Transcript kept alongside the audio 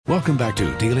Welcome back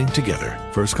to Dealing Together.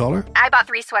 First caller? I bought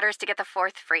 3 sweaters to get the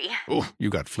 4th free. Oh, you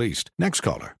got fleeced. Next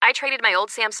caller? I traded my old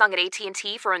Samsung at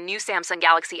AT&T for a new Samsung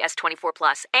Galaxy S24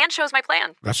 Plus and chose my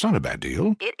plan. That's not a bad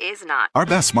deal. It is not. Our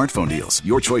best smartphone deals.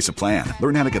 Your choice of plan.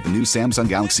 Learn how to get the new Samsung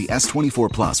Galaxy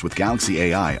S24 Plus with Galaxy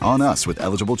AI on us with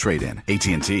eligible trade-in.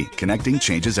 AT&T. Connecting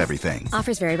changes everything.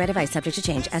 Offers vary by device. Subject to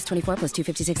change. S24 plus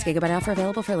 256 gigabyte offer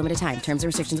available for a limited time. Terms and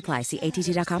restrictions apply. See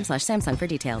att.com/Samsung for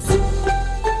details.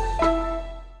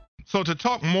 So to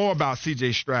talk more about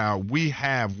C.J. Stroud, we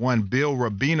have one Bill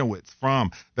Rabinowitz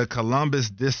from the Columbus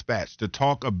Dispatch to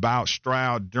talk about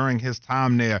Stroud during his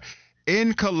time there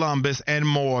in Columbus and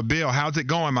more. Bill, how's it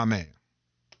going, my man?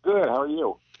 Good. How are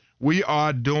you? We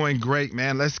are doing great,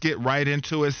 man. Let's get right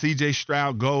into it. C.J.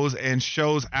 Stroud goes and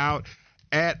shows out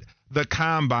at the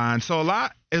Combine. So a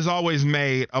lot is always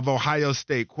made of Ohio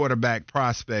State quarterback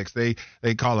prospects. They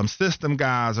call them system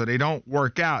guys, or they don't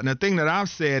work out. And the thing that I've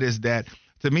said is that,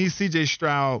 to me, C.J.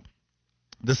 Stroud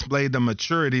displayed the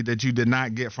maturity that you did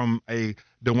not get from a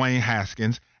Dwayne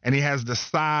Haskins, and he has the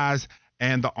size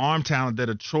and the arm talent that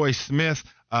a Troy Smith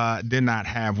did not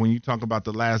have. When you talk about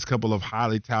the last couple of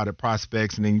highly touted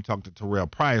prospects, and then you talk to Terrell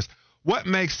Price, what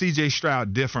makes C.J.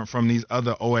 Stroud different from these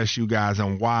other OSU guys,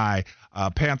 and why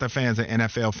Panther fans and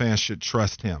NFL fans should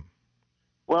trust him?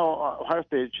 Well, Ohio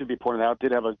State, should be pointed out,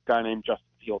 did have a guy named Justin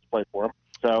Fields play for him.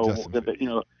 So,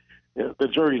 the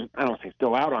jury's, I don't think,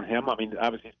 still out on him. I mean,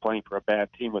 obviously he's playing for a bad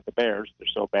team with the Bears. They're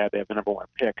so bad they have the number 1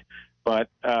 pick. But,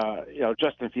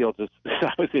 Justin Fields is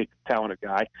obviously a talented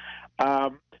guy.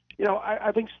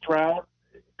 I think Stroud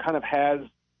kind of has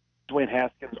Dwayne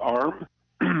Haskins' arm,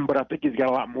 but I think he's got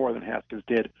a lot more than Haskins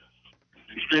did.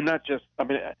 And not just,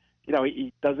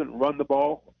 he doesn't run the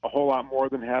ball a whole lot more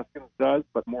than Haskins does,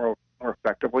 but more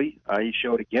effectively. He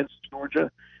showed against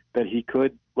Georgia that he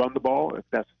could run the ball if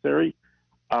necessary.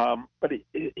 But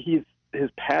his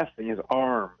passing, his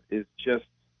arm is just,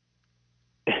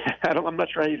 I'm not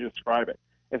sure how you describe it.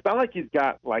 It's not like he's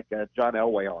got like a John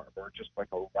Elway arm or just like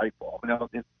a rifle.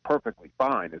 It's perfectly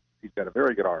fine. He's got a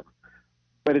very good arm.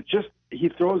 But he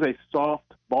throws a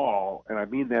soft ball, and I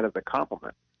mean that as a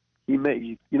compliment.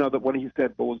 That when he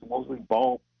said what was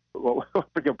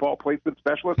the ball placement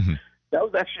specialist, that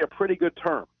was actually a pretty good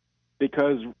term,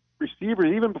 because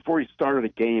receivers, even before he started a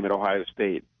game at Ohio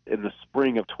State in the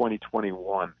spring of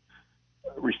 2021,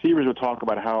 receivers would talk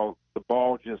about how the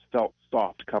ball just felt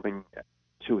soft coming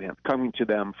to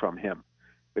them from him.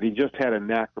 But he just had a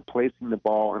knack for placing the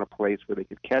ball in a place where they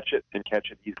could catch it and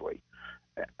catch it easily.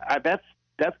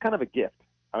 That's kind of a gift.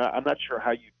 I'm not sure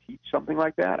how you teach something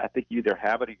like that. I think you either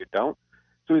have it or you don't.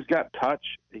 So he's got touch.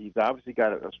 He's obviously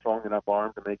got a strong enough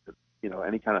arm to make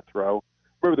any kind of throw.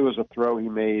 Remember, there was a throw he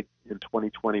made in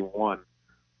 2021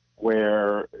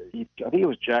 where I think it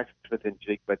was Jackson Smith and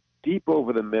Jake, but deep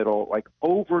over the middle, like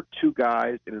over 2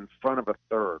 guys and in front of a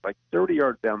third, like 30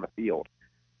 yards down the field.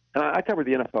 And I covered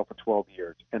the NFL for 12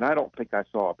 years, and I don't think I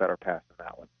saw a better pass than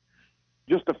that one.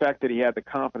 Just the fact that he had the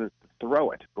confidence to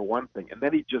throw it, for one thing, and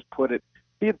then he just put it.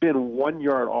 He had been 1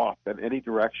 yard off in any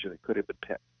direction, it could have been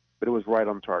picked, but it was right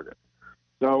on target.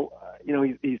 So,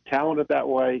 he's talented that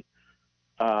way.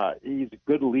 He's a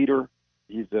good leader.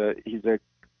 He's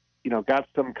got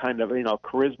some kind of,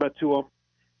 charisma to him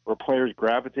where players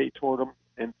gravitate toward him.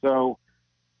 And so,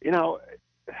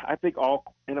 I think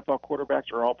all NFL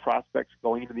quarterbacks or all prospects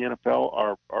going into the NFL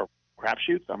are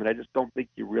crapshoots. I just don't think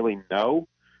you really know.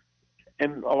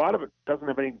 And a lot of it doesn't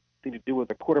have anything to do with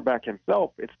the quarterback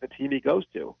himself. It's the team he goes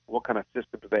to. What kind of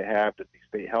system do they have? Does he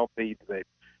stay healthy?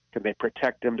 Can they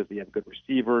protect him? Does he have good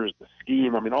receivers? The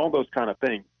scheme? All those kind of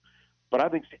things. But I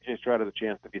think C.J. Stroud has a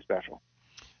chance to be special.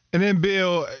 And then,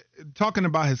 Bill, talking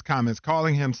about his comments,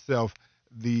 calling himself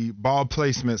the ball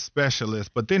placement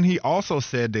specialist, but then he also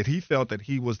said that he felt that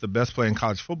he was the best player in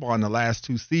college football in the last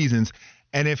 2 seasons,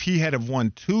 and if he had have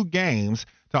won 2 games,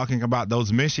 talking about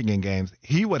those Michigan games,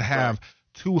 he would have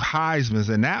 2 Heismans,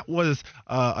 and that was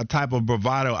a type of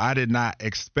bravado I did not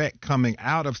expect coming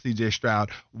out of C.J. Stroud.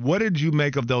 What did you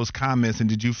make of those comments, and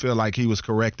did you feel like he was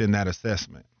correct in that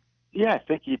assessment? Yeah, I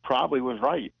think he probably was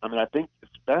right. I think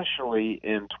especially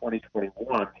in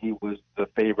 2021, he was the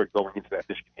favorite going into that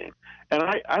Michigan game. And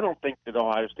I don't think that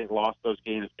Ohio State lost those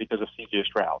games because of C.J.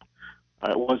 Stroud.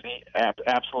 Was he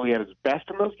absolutely at his best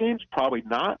in those games? Probably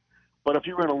not. But if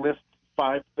you were going to list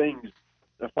 5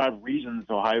 reasons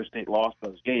Ohio State lost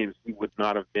those games, he would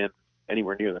not have been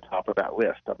anywhere near the top of that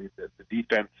list. The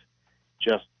defense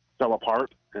just fell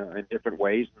apart in different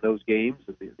ways in those games.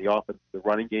 The offense, the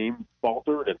running game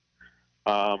faltered,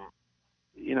 and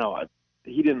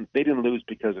they didn't lose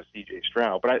because of C.J.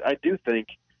 Stroud. But I do think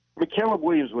Caleb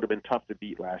Williams would have been tough to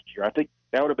beat last year. I think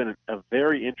that would have been a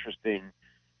very interesting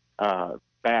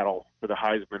battle for the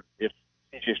Heisman if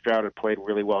C.J. Stroud had played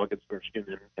really well against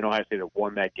Michigan and Ohio State had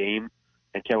won that game,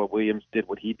 and Caleb Williams did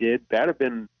what he did. That'd have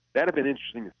been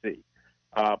interesting to see.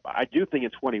 I do think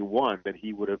in 21 that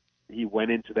he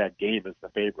went into that game as the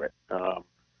favorite,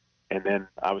 and then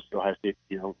obviously Ohio State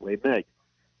laid an egg.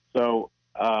 So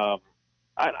I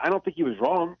don't think he was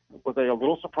wrong. Was I a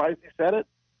little surprised he said it?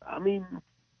 I mean,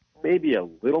 maybe a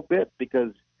little bit,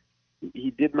 because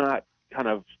he did not kind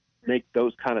of make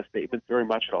those kind of statements very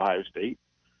much at Ohio State.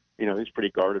 He's pretty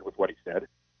guarded with what he said.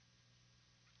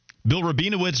 Bill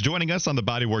Rabinowitz joining us on the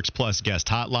Bodyworks Plus guest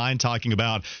hotline, talking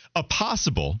about a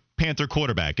possible Panther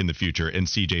quarterback in the future, and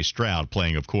C.J. Stroud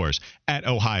playing, of course, at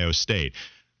Ohio State.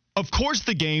 Of course,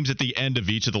 the games at the end of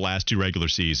each of the last two regular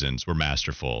seasons were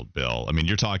masterful, Bill. I mean,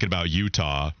 you're talking about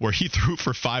Utah, where he threw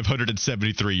for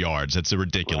 573 yards. That's a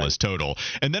ridiculous total.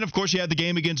 And then, of course, you had the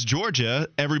game against Georgia.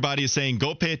 Everybody is saying,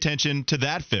 go pay attention to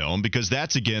that film, because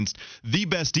that's against the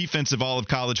best defense of all of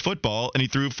college football, and he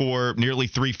threw for nearly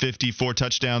 350, 4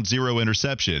 touchdowns, 0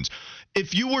 interceptions.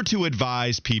 If you were to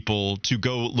advise people to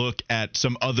go look at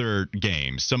some other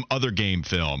games, some other game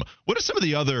film, what are some of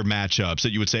the other matchups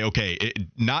that you would say, okay,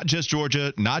 not just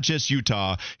Georgia, not just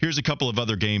Utah, here's a couple of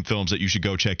other game films that you should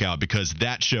go check out, because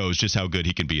that shows just how good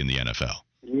he can be in the NFL?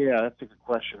 Yeah, that's a good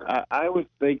question. I would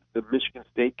think the Michigan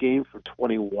State game for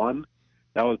 21,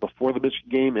 that was before the Michigan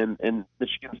game, and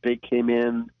Michigan State came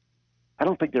in, I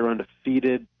don't think they were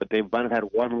undefeated, but they might have had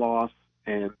one loss,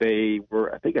 and they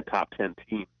were, I think, a top 10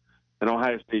 team. And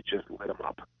Ohio State just lit them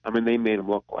up. I mean, they made them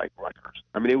look like Rutgers.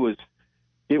 I mean, it was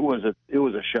a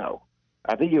show.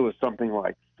 I think it was something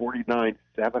like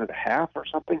 49-7.5 or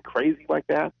something crazy like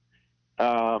that.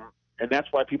 And that's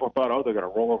why people thought, they're going to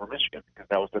roll over Michigan, because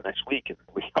that was the next week, and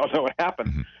we all know what happened.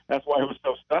 Mm-hmm. That's why it was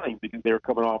so stunning, because they were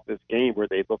coming off this game where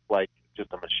they looked like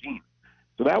just a machine.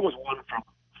 So that was one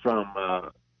from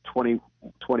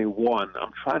 2021.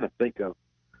 I'm trying to think of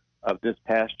this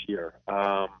past year.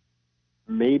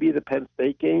 Maybe the Penn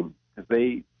State game, because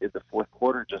they, in the fourth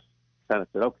quarter, just kind of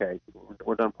said, okay,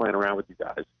 we're done playing around with you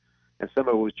guys. And some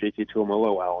of it was JT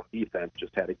Tuimoloau on defense,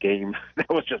 just had a game that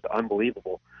was just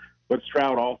unbelievable. But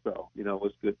Stroud also,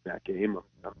 was good in that game.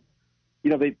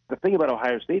 The thing about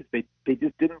Ohio State is they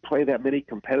just didn't play that many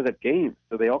competitive games,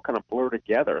 so they all kind of blur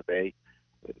together. They,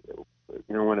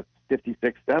 when it's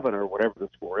 56-7 or whatever the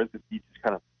score is, you just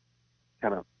kind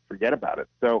of forget about it.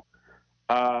 So,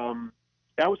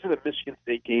 I would say the Michigan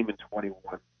State game in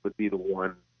 21 would be the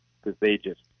one, because they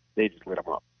just lit them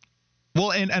up.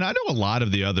 Well, and I know a lot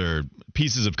of the other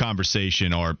pieces of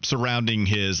conversation are surrounding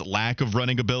his lack of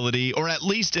running ability, or at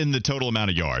least in the total amount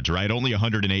of yards, right? Only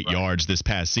 108 yards this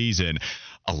past season.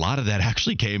 A lot of that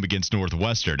actually came against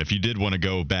Northwestern. If you did want to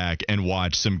go back and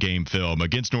watch some game film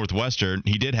against Northwestern,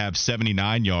 he did have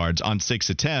 79 yards on 6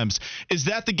 attempts. Is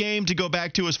that the game to go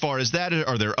back to as far as that?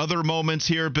 Are there other moments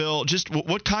here, Bill? Just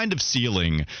what kind of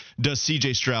ceiling does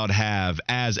C.J. Stroud have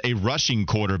as a rushing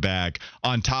quarterback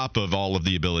on top of all of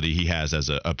the ability he has as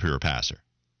a pure passer?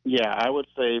 Yeah, I would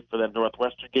say for that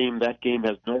Northwestern game, that game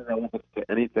has no relevance to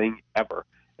anything ever.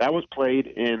 That was played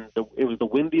it was the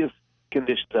windiest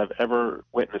conditions I've ever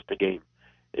witnessed a game.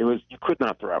 You could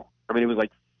not throw. I mean, it was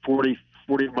like 40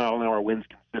 mile an hour winds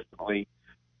consistently.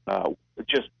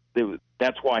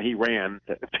 That's why he ran,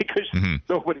 because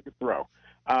nobody could throw.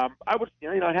 I would,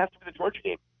 it has to be the Georgia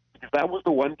game, because that was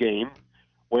the one game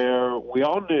where we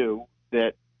all knew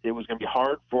that it was going to be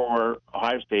hard for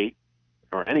Ohio State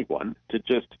or anyone to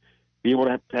just be able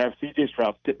to have C.J.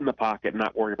 Stroud sit in the pocket and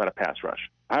not worry about a pass rush.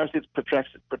 Ohio State's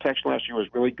protection last year was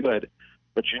really good,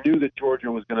 but you knew that Georgia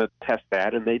was going to test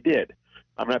that, and they did.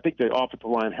 I mean, I think the offensive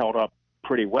line held up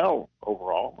pretty well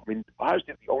overall. I mean, Ohio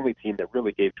State's the only team that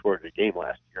really gave Georgia a game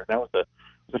last year, and that was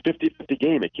a 50-50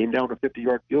 game. It came down to a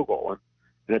 50-yard field goal,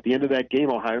 and at the end of that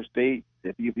game, Ohio State,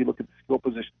 if you look at the skill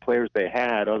position players they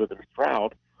had other than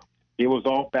Stroud, it was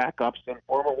all backups and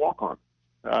former walk-ons.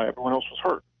 Everyone else was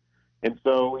hurt. And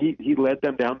so he led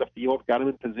them down the field, got them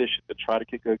in position to try to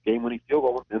kick a game-winning field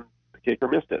goal, and the kicker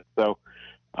missed it. So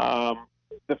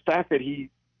the fact that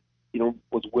he,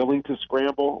 was willing to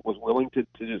scramble, was willing to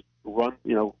just run,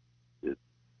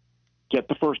 get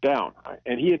the first down.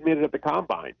 And he admitted at the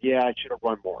combine, I should have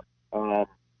run more.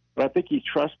 But I think he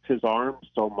trusts his arm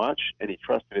so much, and he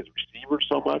trusted his receiver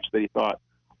so much that he thought,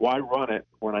 why run it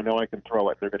when I know I can throw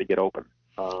it and they're going to get open?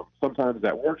 Sometimes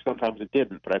that worked, sometimes it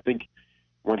didn't. But I think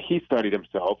when he studied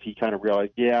himself, he kind of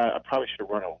realized, I probably should have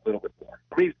run a little bit more.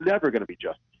 I mean, he's never going to be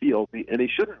Justin Fields, and he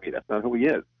shouldn't be. That's not who he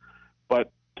is.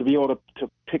 But to be able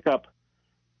to pick up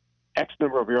X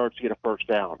number of yards to get a first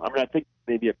down, I mean, I think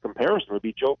maybe a comparison would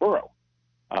be Joe Burrow.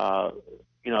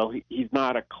 he's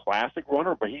not a classic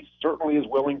runner, but he certainly is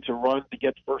willing to run to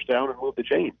get first down and move the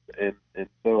chains. And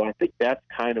so I think that's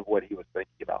kind of what he was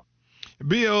thinking about.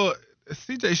 Bill,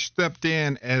 CJ stepped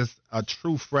in as a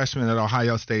true freshman at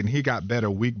Ohio State, and he got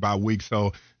better week by week.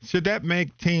 So should that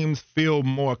make teams feel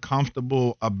more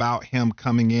comfortable about him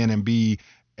coming in and be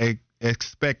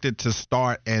expected to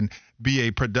start and be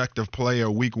a productive player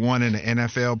week one in the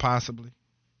NFL possibly?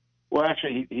 Well,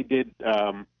 actually, he did.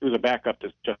 It was a backup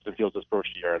to Justin Fields'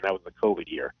 first year, and that was the COVID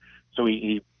year. So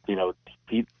he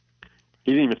didn't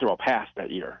even throw a pass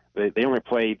that year. They only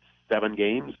played 8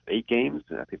 games.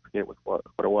 I forget what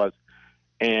it was.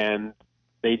 And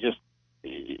they just,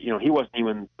 he wasn't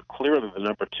even clear than the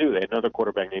number 2. They had another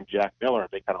quarterback named Jack Miller, and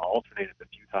they kind of alternated a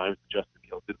few times. Justin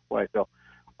Fields didn't play. So,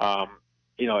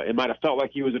 it might have felt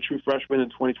like he was a true freshman in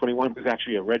 2021. He was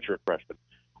actually a redshirt freshman.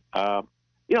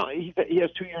 He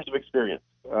has 2 years of experience.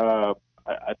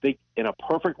 I think in a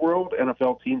perfect world,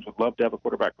 NFL teams would love to have a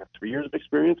quarterback with 3 years of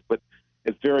experience, but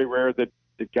it's very rare that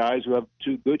the guys who have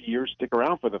 2 good years stick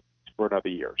around for another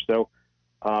year. So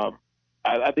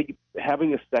I think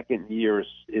having a second year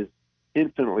is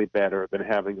infinitely better than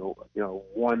having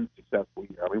one successful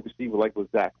year. I mean, we see like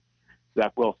with Zach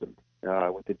Wilson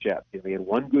with the Jets. He had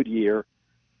 1 good year,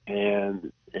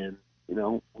 and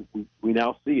we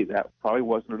now see that probably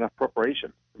wasn't enough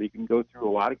preparation. You can go through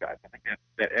a lot of guys. I think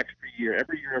that extra year,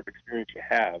 every year of experience you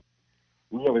have,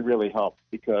 really, really helps,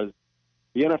 because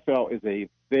the NFL is a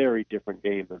very different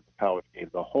game than the college game.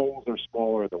 The holes are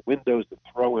smaller, the windows to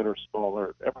throw in are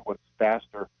smaller, everyone's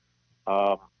faster.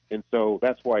 And so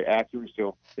that's why accuracy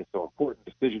is so important.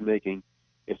 Decision making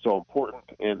is so important,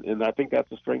 and I think that's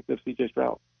the strength of C.J.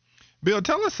 Stroud. Bill,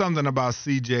 tell us something about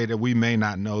CJ that we may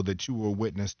not know that you were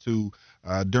witness to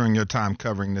during your time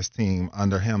covering this team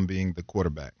under him being the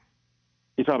quarterback.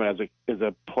 You talking about as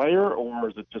a player, or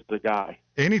is it just a guy?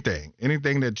 Anything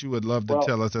that you would love to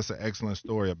tell us. That's an excellent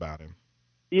story about him.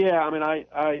 Yeah, I mean,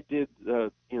 I did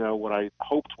what I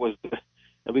hoped was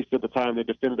at least at the time the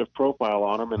definitive profile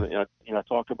on him, and I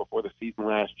talked to him before the season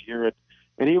last year.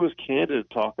 And he was candid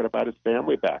talking about his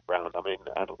family background. I mean,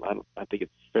 I think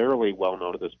it's fairly well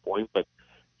known at this point, but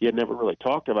he had never really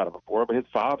talked about it before. But his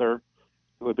father,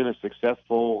 who had been a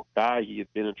successful guy, he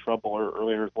had been in trouble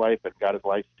earlier in his life and got his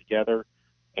life together.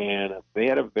 And they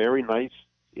had a very nice,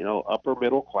 upper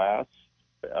middle class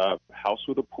house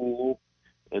with a pool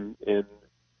in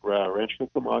Rancho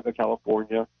Cucamonga,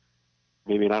 California,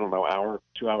 maybe, hour,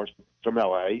 2 hours from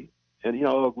L.A., and,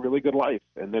 a really good life.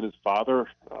 And then his father,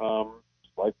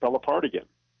 life fell apart again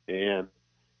and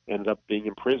ended up being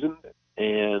imprisoned,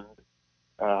 and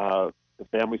the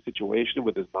family situation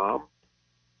with his mom,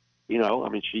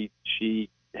 she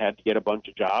had to get a bunch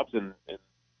of jobs, and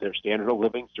their standard of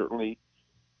living certainly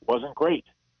wasn't great.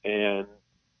 And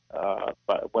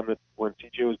but when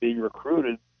CJ was being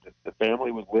recruited, the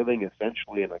family was living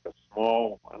essentially in like a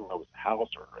small, it was a house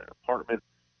or an apartment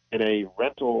in a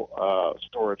rental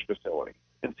storage facility.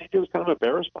 And CJ was kind of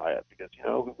embarrassed by it because,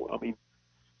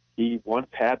 he once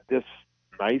had this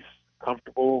nice,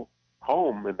 comfortable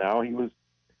home, and now he was,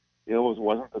 it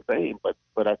wasn't the same. But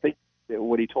I think that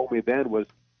what he told me then was,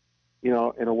 in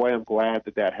a way, I'm glad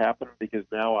that happened, because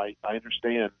now I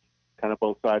understand kind of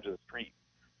both sides of the street.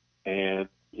 And,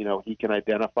 he can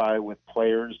identify with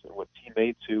players and with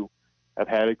teammates who have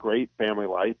had a great family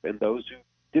life and those who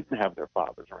didn't have their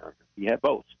fathers around. He had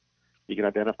both. He can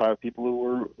identify with people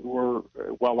who were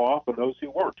well off and those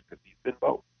who weren't, because he's been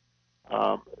both.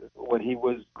 When he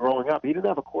was growing up, he didn't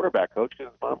have a quarterback coach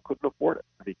because his mom couldn't afford it.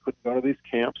 He couldn't go to these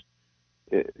camps.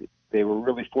 They were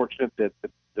really fortunate that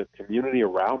the community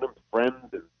around him,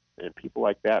 friends and people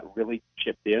like that, really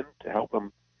chipped in to help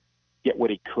him get what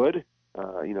he could,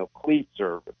 cleats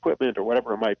or equipment or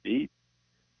whatever it might be.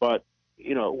 But,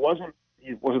 he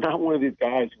was not one of these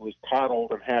guys who was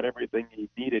coddled and had everything he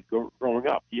needed growing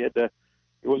up. It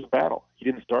was a battle. He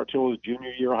didn't start till his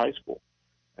junior year of high school.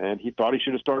 And he thought he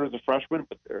should have started as a freshman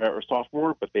or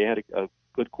sophomore, but they had a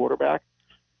good quarterback,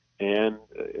 and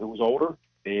it was older,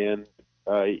 and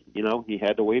he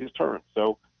had to wait his turn.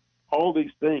 So all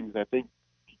these things, I think,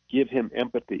 give him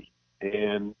empathy,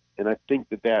 and I think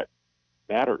that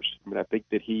matters. I mean, I think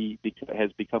that he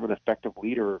has become an effective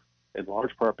leader in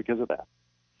large part because of that.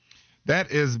 That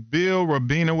is Bill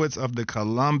Rabinowitz of the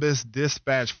Columbus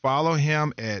Dispatch. Follow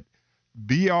him at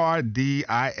BRDISPATCH.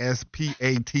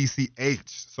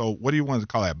 So what do you want to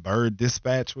call that? Bird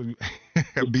Dispatch?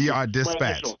 BR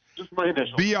Dispatch. Just my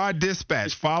initials. BR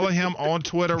Dispatch. Follow him on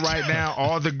Twitter right now.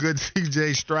 All the good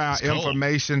CJ Stroud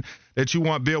information that you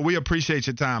want. Bill, we appreciate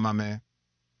your time, my man.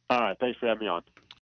 All right. Thanks for having me on.